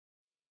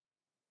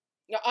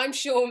Now, I'm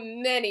sure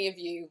many of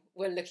you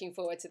were looking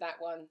forward to that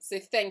one, so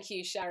thank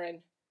you,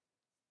 Sharon.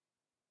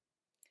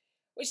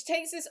 Which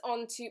takes us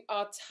on to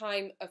our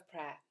time of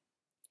prayer.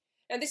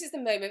 Now, this is the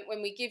moment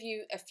when we give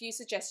you a few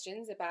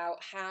suggestions about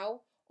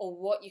how or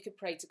what you could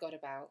pray to God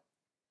about,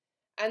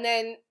 and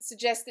then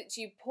suggest that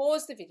you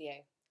pause the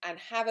video and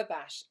have a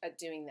bash at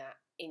doing that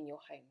in your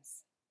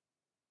homes.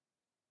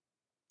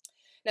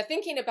 Now,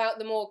 thinking about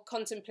the more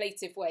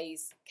contemplative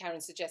ways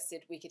Karen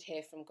suggested we could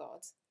hear from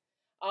God,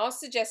 our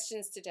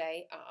suggestions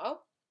today are: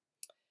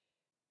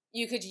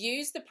 you could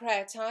use the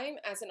prayer time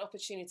as an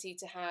opportunity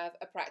to have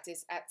a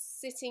practice at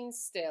sitting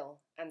still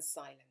and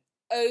silent,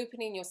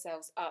 opening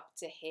yourselves up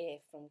to hear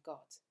from God.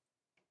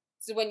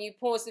 So when you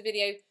pause the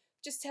video,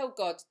 just tell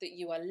God that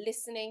you are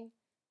listening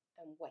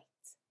and wait.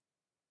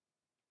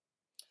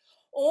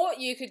 Or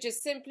you could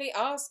just simply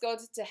ask God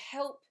to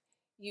help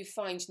you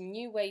find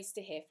new ways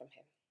to hear from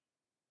him.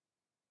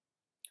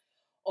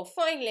 Or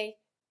finally,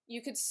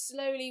 you could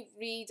slowly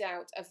read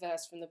out a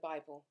verse from the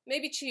Bible.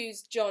 Maybe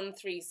choose John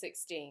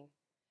 3:16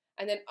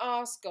 and then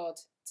ask God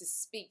to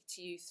speak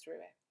to you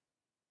through it.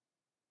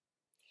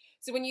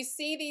 So when you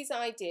see these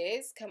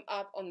ideas come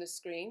up on the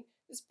screen,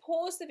 just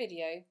pause the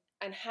video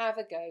and have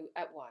a go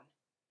at one.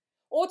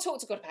 Or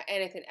talk to God about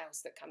anything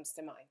else that comes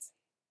to mind.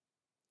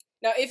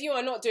 Now, if you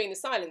are not doing the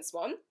silence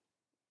one,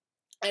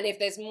 and if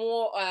there's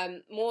more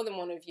than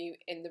one of you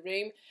in the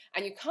room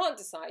and you can't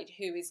decide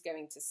who is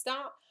going to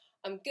start,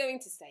 I'm going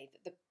to say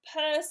that the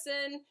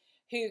person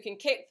who can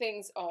kick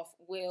things off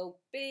will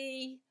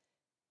be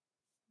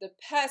the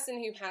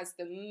person who has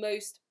the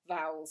most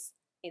vowels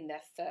in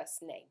their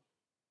first name.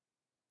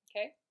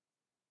 Okay?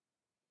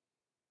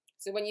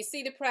 So when you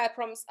see the prayer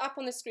prompts up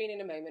on the screen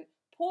in a moment,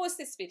 pause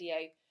this video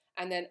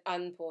and then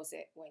unpause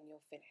it when you're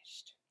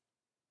finished.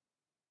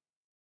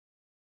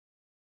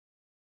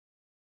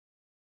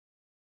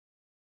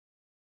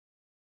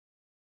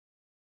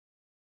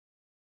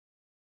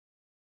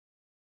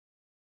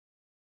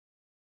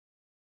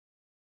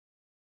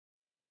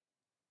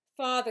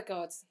 Father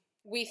God,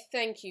 we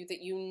thank you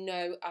that you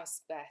know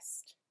us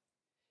best.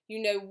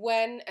 You know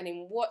when and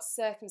in what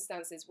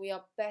circumstances we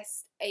are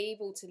best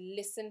able to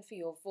listen for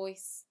your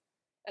voice,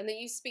 and that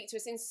you speak to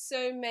us in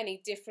so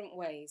many different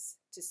ways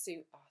to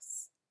suit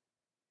us.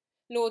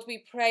 Lord, we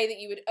pray that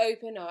you would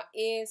open our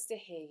ears to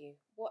hear you,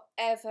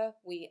 whatever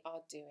we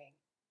are doing.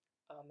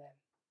 Amen.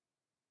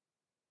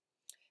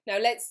 Now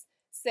let's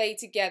say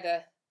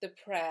together the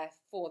prayer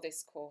for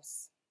this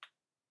course.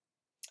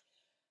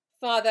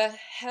 Father,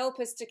 help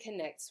us to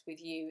connect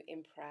with you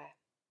in prayer,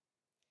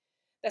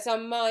 that our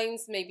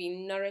minds may be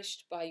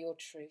nourished by your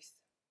truth,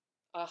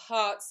 our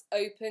hearts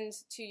opened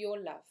to your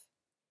love,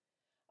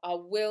 our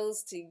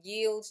wills to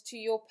yield to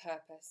your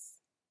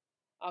purpose,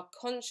 our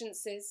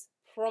consciences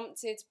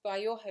prompted by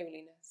your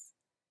holiness,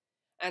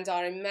 and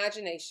our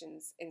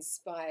imaginations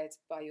inspired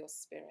by your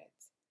Spirit,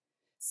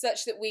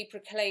 such that we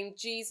proclaim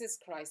Jesus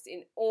Christ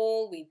in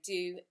all we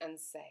do and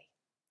say,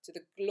 to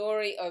the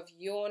glory of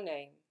your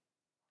name.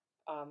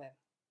 Amen.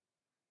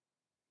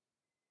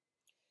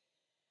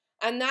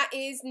 And that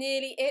is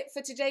nearly it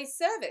for today's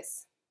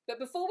service. But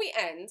before we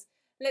end,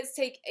 let's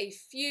take a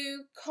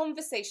few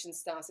conversation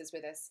starters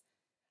with us.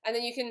 And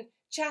then you can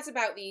chat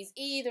about these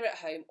either at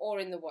home or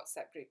in the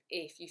WhatsApp group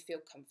if you feel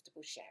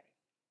comfortable sharing.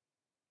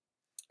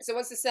 So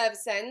once the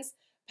service ends,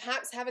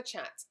 perhaps have a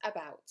chat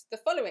about the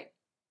following.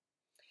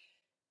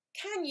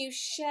 Can you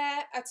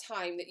share a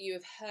time that you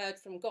have heard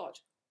from God?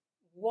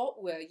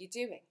 What were you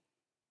doing?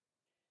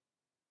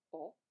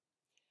 Or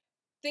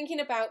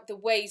thinking about the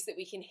ways that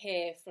we can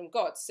hear from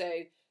God, so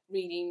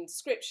reading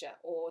scripture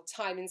or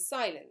time in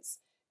silence,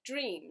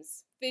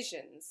 dreams,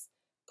 visions,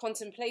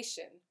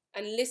 contemplation,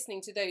 and listening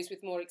to those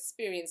with more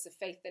experience of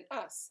faith than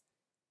us.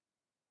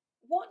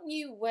 What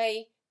new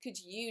way could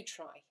you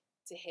try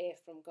to hear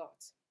from God?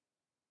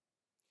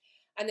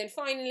 And then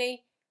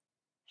finally,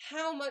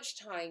 how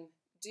much time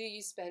do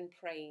you spend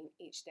praying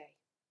each day?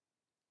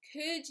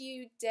 Could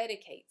you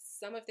dedicate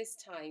some of this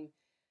time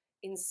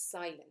in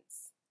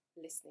silence,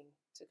 listening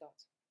to God?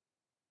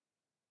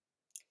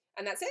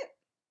 And that's it.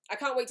 I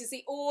can't wait to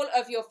see all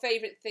of your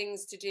favourite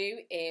things to do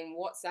in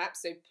WhatsApp,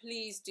 so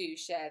please do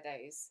share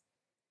those.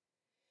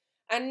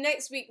 And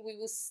next week we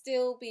will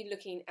still be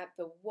looking at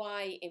the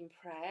why in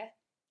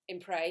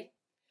pray,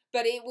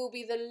 but it will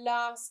be the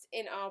last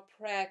in our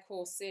prayer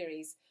course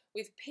series,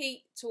 with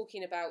Pete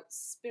talking about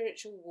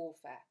spiritual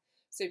warfare.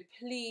 So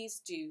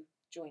please do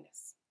join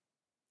us.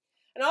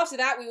 And after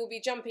that, we will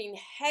be jumping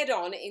head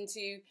on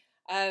into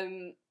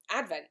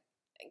Advent,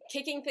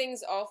 kicking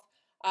things off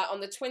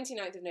on the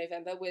 29th of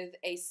November with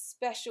a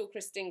special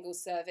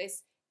Christingles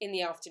service in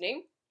the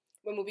afternoon,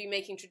 when we'll be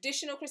making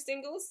traditional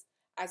Christingles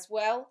as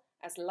well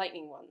as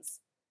lightning ones.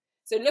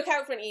 So look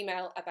out for an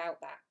email about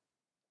that.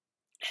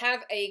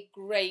 Have a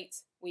great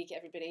week,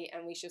 everybody,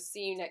 and we shall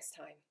see you next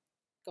time.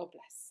 God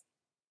bless.